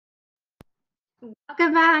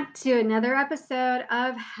Welcome back to another episode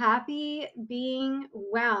of Happy Being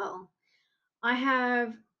Well. I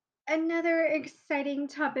have another exciting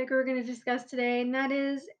topic we're going to discuss today, and that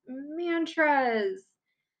is mantras.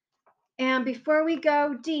 And before we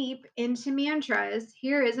go deep into mantras,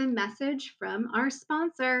 here is a message from our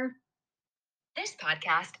sponsor. This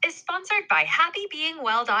podcast is sponsored by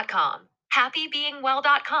HappyBeingWell.com.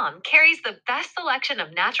 HappyBeingWell.com carries the best selection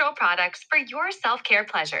of natural products for your self-care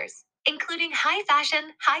pleasures, including high-fashion,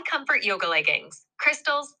 high-comfort yoga leggings,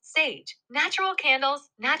 crystals, sage, natural candles,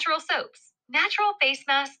 natural soaps, natural face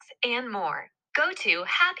masks, and more. Go to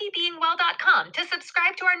HappyBeingWell.com to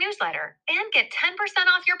subscribe to our newsletter and get 10%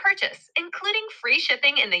 off your purchase, including free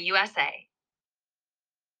shipping in the USA.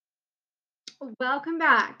 Welcome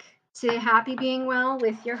back to Happy Being Well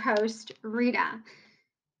with your host, Rita.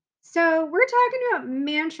 So, we're talking about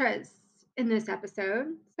mantras in this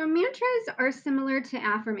episode. So, mantras are similar to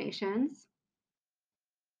affirmations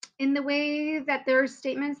in the way that there are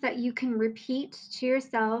statements that you can repeat to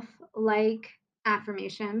yourself, like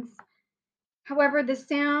affirmations. However, the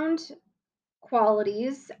sound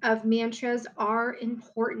qualities of mantras are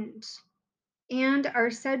important and are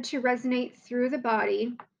said to resonate through the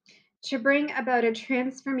body to bring about a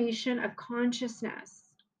transformation of consciousness.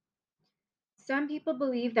 Some people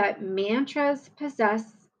believe that mantras possess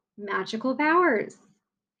magical powers.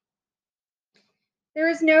 There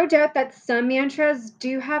is no doubt that some mantras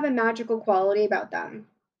do have a magical quality about them,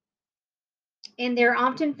 and they're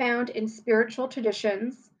often found in spiritual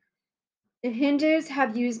traditions. The Hindus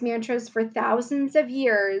have used mantras for thousands of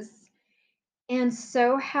years, and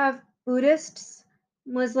so have Buddhists,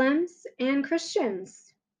 Muslims, and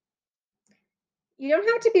Christians. You don't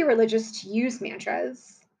have to be religious to use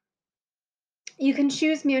mantras. You can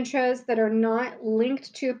choose mantras that are not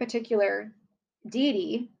linked to a particular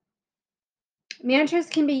deity. Mantras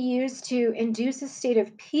can be used to induce a state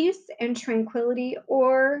of peace and tranquility,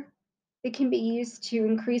 or they can be used to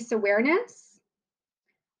increase awareness,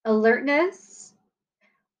 alertness,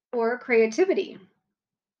 or creativity.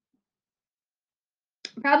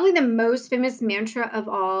 Probably the most famous mantra of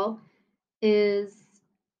all is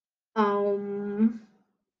I'm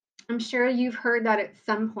sure you've heard that at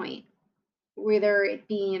some point, whether it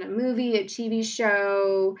be in a movie, a TV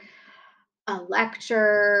show, a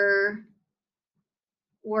lecture,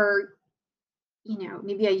 or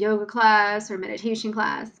maybe a yoga class or meditation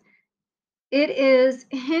class. It is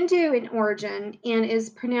Hindu in origin and is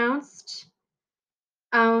pronounced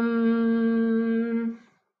the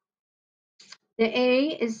A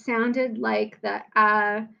is sounded like the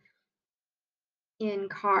A in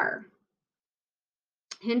car.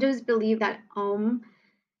 Hindus believe that Om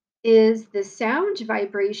is the sound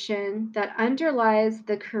vibration that underlies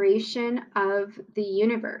the creation of the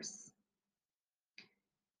universe.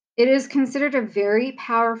 It is considered a very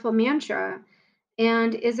powerful mantra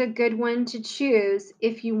and is a good one to choose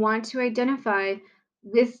if you want to identify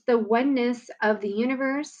with the oneness of the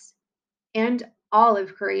universe and all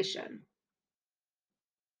of creation.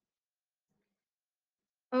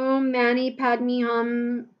 Om Mani Padme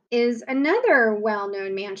Hum is another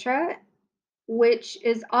well-known mantra which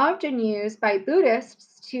is often used by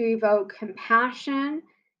Buddhists to evoke compassion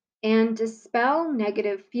and dispel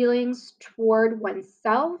negative feelings toward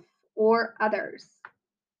oneself or others.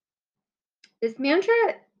 This mantra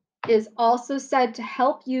is also said to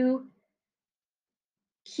help you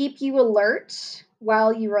keep you alert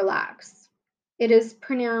while you relax. It is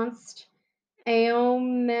pronounced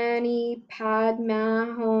Aum Mani Padme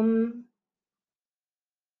Hum.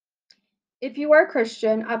 If you are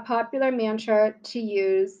Christian, a popular mantra to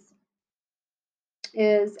use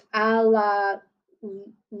is Alleluia.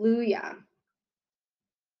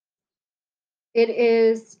 It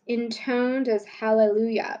is intoned as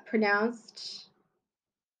hallelujah, pronounced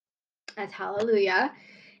as hallelujah.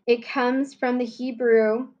 It comes from the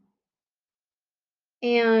Hebrew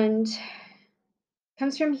and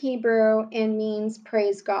means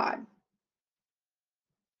praise God.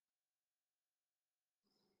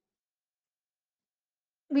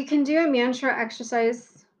 We can do a mantra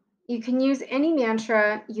exercise. You can use any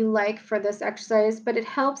mantra you like for this exercise, but it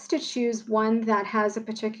helps to choose one that has a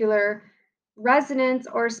particular resonance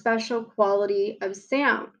or special quality of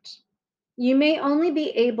sound. You may only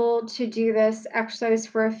be able to do this exercise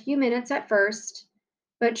for a few minutes at first,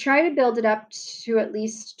 but try to build it up to at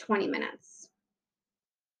least 20 minutes.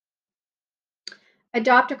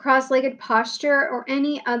 Adopt a cross-legged posture or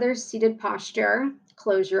any other seated posture.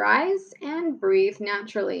 Close your eyes and breathe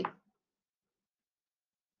naturally.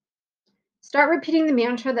 Start repeating the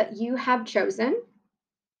mantra that you have chosen.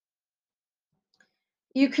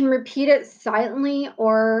 You can repeat it silently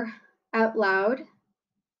or out loud,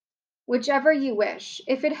 whichever you wish.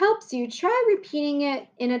 If it helps you, try repeating it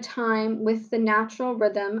in a time with the natural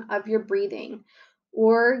rhythm of your breathing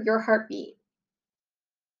or your heartbeat.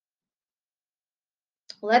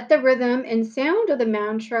 Let the rhythm and sound of the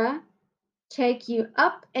mantra take you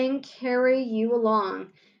up and carry you along.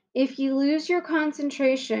 If you lose your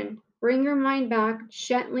concentration, bring your mind back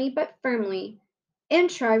gently but firmly and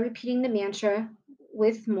try repeating the mantra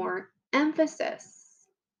with more emphasis.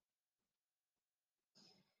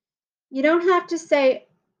 You don't have to say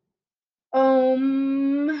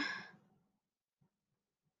Om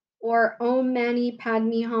or Om Mani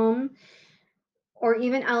Padme Hum or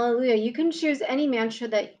even Alleluia. You can choose any mantra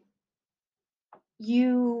that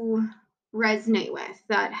you resonate with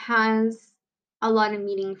that has a lot of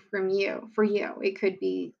meaning from you for you. It could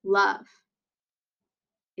be love,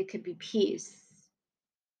 it could be peace,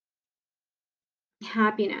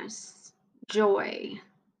 happiness, joy,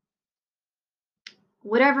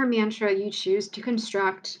 whatever mantra you choose to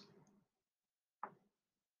construct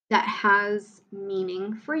that has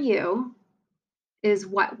meaning for you is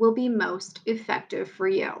what will be most effective for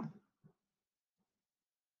you.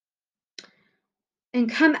 And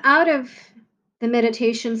come out of the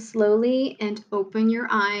meditation slowly and open your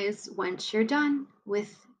eyes once you're done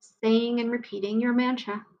with saying and repeating your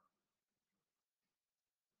mantra.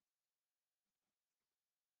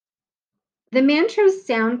 The mantra's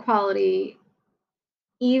sound quality,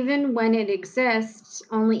 even when it exists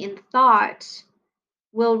only in thought,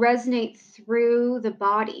 will resonate through the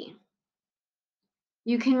body.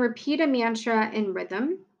 You can repeat a mantra in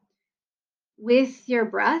rhythm with your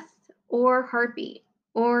breath or heartbeat,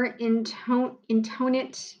 or intone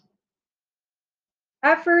it.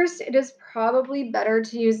 At first, it is probably better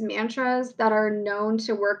to use mantras that are known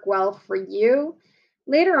to work well for you.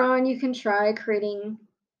 Later on, you can try creating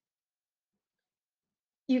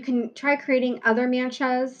other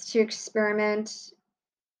mantras to experiment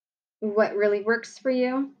what really works for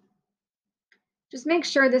you. Just make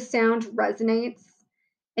sure the sound resonates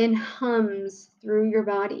and hums through your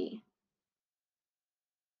body.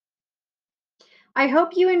 I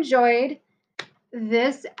hope you enjoyed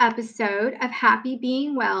this episode of Happy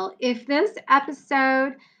Being Well. If this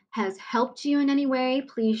episode has helped you in any way,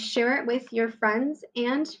 please share it with your friends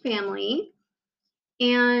and family.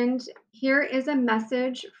 And here is a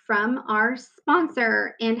message from our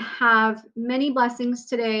sponsor, and have many blessings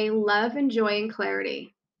today, love and joy and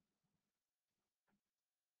clarity.